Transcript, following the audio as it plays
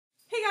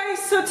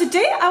so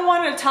today I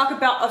wanted to talk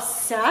about a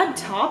sad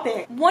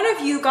topic. One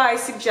of you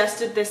guys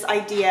suggested this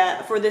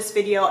idea for this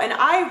video and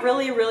I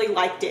really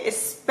liked it,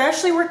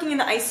 especially working in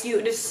the ICU.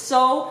 It is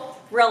so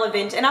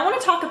relevant, and I want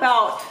to talk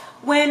about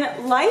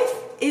when life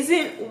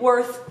isn't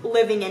worth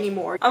living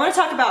anymore. I want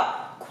to talk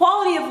about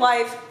quality of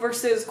life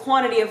versus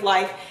quantity of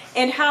life,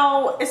 and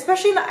how,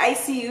 especially in the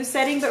ICU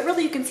setting, but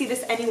really you can see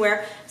this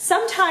anywhere,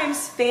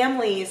 sometimes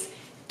families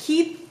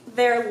keep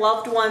their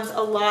loved ones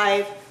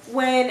alive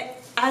when,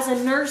 as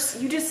a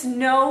nurse, you just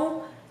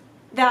know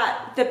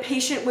that the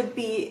patient would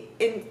be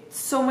in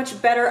so much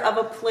better of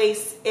a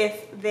place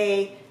if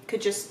they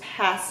could just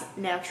pass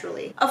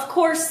naturally. Of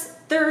course,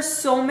 there are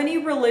so many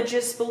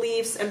religious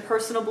beliefs and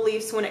personal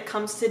beliefs when it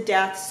comes to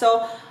death,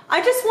 so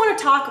I just want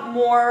to talk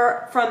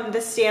more from the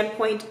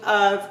standpoint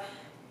of,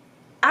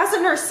 as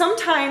a nurse,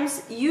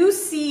 sometimes you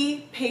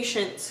see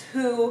patients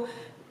who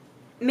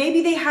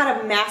maybe they had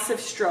a massive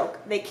stroke.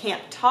 They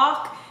can't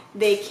talk,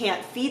 they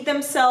can't feed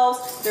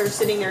themselves, they're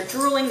sitting there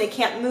drooling, they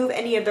can't move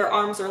any of their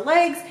arms or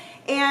legs,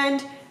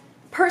 and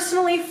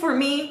personally for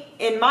me,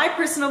 in my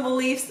personal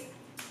beliefs,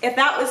 if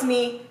that was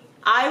me,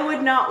 I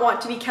would not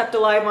want to be kept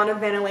alive on a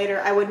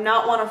ventilator. I would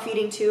not want a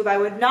feeding tube. I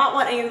would not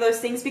want any of those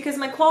things because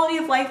my quality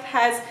of life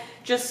has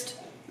just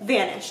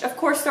vanished. Of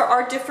course, there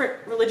are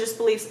different religious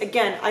beliefs.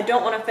 Again, I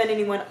don't want to offend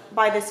anyone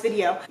by this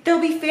video. There'll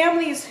be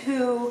families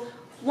who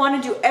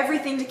want to do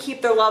everything to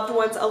keep their loved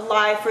ones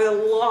alive for the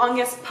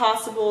longest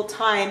possible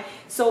time.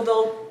 So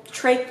they'll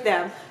trach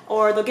them,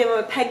 or they'll give them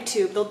a peg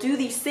tube. They'll do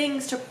these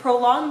things to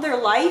prolong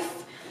their life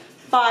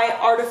by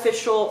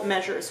artificial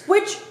measures,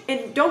 which,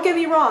 and don't get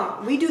me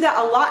wrong, we do that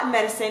a lot in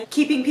medicine,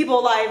 keeping people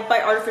alive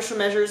by artificial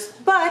measures,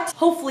 but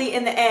hopefully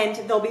in the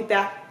end they'll be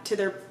back to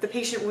the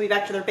patient will be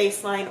back to their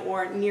baseline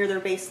or near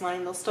their baseline.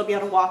 They'll still be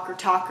able to walk or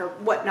talk or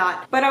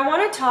whatnot. But I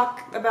want to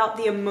talk about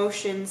the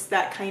emotions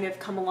that kind of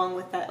come along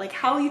with that, like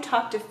how you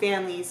talk to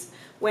families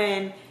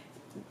when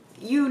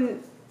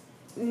you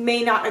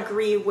may not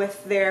agree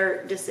with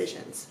their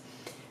decisions.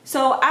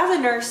 So as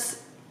a nurse,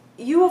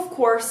 you, of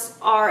course,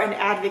 are an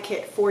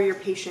advocate for your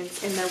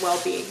patients and their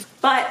well-being,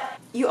 but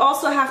you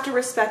also have to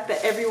respect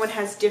that everyone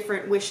has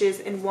different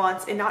wishes and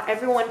wants, and not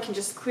everyone can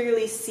just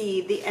clearly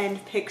see the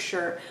end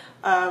picture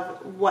of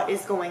what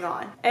is going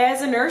on.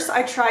 As a nurse,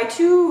 I try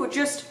to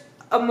just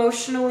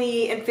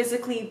emotionally and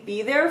physically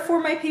be there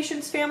for my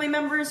patients' family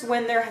members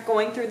when they're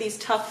going through these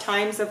tough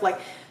times of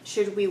like,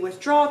 should we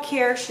withdraw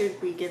care?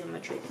 Should we give them a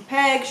trach and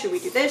peg? Should we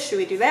do this? Should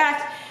we do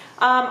that?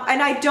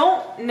 And I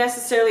don't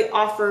necessarily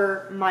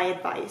offer my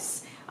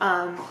advice.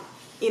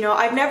 You know,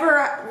 I've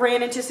never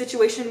ran into a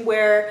situation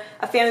where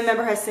a family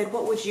member has said,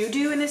 what would you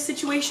do in this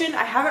situation?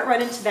 I haven't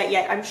run into that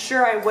yet. I'm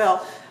sure I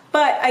will.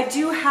 But I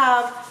do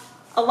have,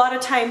 a lot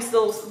of times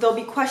they'll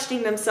be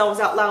questioning themselves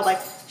out loud, like,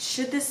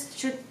 is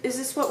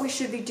this what we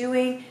should be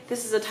doing?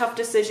 This is a tough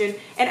decision.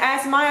 And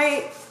as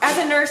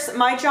a nurse,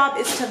 my job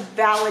is to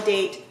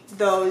validate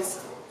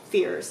those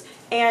fears.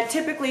 And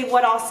typically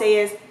what I'll say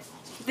is,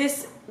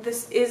 this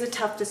is a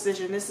tough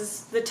decision. This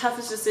is the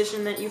toughest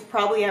decision that you've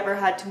probably ever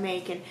had to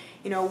make. And,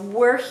 you know,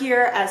 we're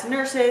here as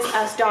nurses,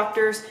 as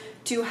doctors,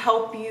 to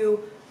help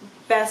you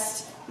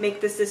best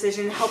make this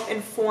decision, help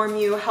inform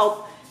you,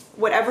 help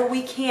whatever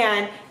we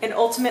can. And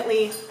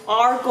ultimately,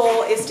 our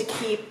goal is to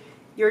keep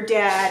your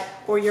dad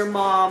or your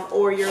mom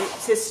or your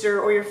sister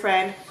or your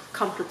friend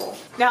comfortable.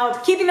 Now,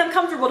 keeping them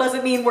comfortable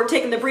doesn't mean we're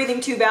taking the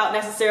breathing tube out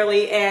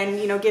necessarily and,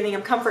 you know, giving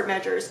them comfort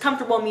measures.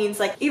 Comfortable means,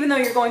 like, even though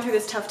you're going through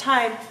this tough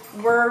time,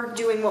 we're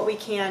doing what we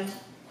can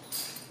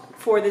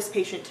for this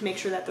patient to make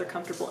sure that they're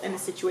comfortable in the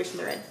situation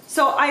they're in.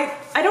 So I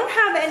don't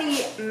have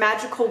any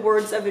magical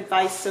words of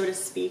advice, so to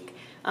speak,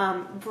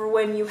 for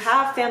when you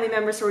have family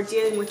members who are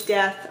dealing with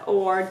death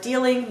or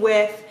dealing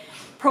with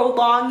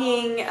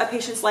prolonging a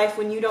patient's life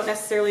when you don't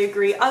necessarily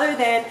agree, other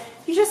than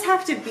you just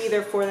have to be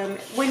there for them.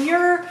 When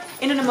you're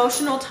in an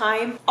emotional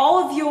time,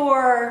 all of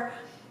your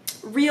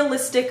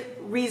realistic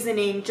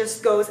reasoning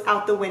just goes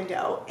out the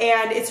window,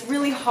 and it's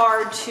really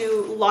hard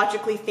to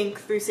logically think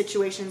through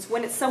situations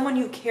when it's someone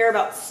you care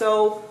about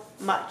so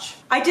much.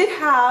 I did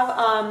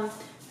have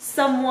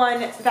someone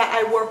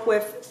that I work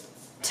with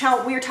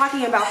we were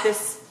talking about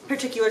this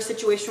particular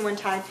situation one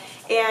time,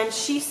 and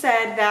she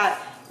said that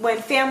when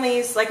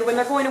families, like when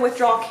they're going to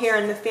withdraw care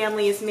and the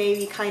family is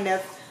maybe kind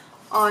of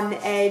on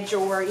the edge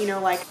or, you know,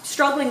 like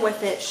struggling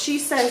with it, she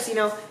says, you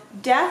know,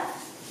 death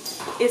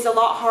is a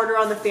lot harder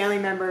on the family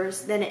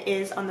members than it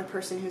is on the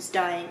person who's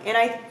dying. And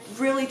I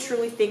really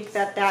truly think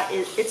that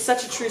it's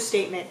such a true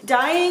statement.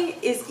 Dying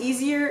is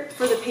easier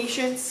for the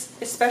patients,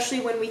 especially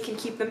when we can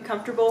keep them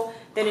comfortable,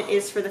 than it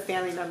is for the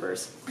family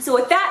members. So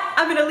with that,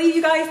 I'm gonna leave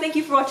you guys. Thank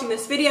you for watching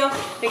this video.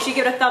 Make sure you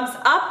give it a thumbs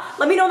up.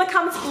 Let me know in the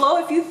comments below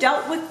if you've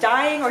dealt with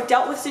dying or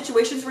dealt with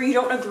situations where you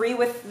don't agree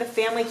with the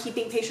family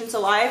keeping patients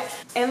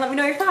alive, and let me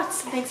know your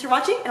thoughts. Thanks for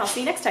watching, and I'll see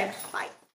you next time. Bye.